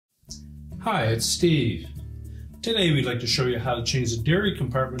Hi, it's Steve. Today we'd like to show you how to change the dairy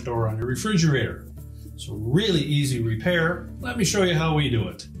compartment door on your refrigerator. It's a really easy repair. Let me show you how we do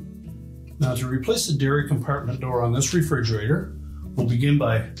it. Now, to replace the dairy compartment door on this refrigerator, we'll begin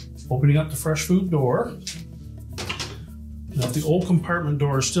by opening up the fresh food door. Now, if the old compartment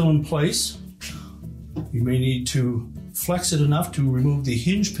door is still in place, you may need to flex it enough to remove the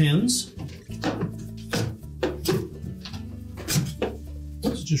hinge pins.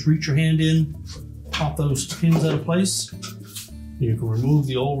 So just reach your hand in, pop those pins out of place. You can remove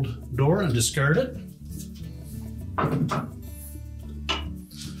the old door and discard it.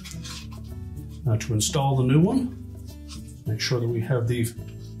 Now, to install the new one, make sure that we have the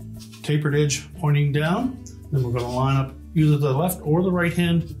tapered edge pointing down. Then we're going to line up either the left or the right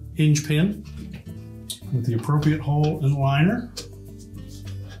hand hinge pin with the appropriate hole in the liner.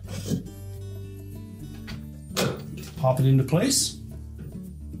 Pop it into place.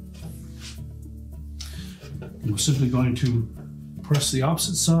 We're simply going to press the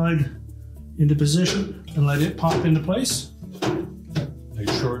opposite side into position and let it pop into place. Make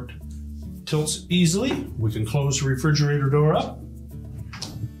sure it tilts easily. We can close the refrigerator door up.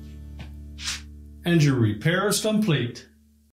 And your repair is complete.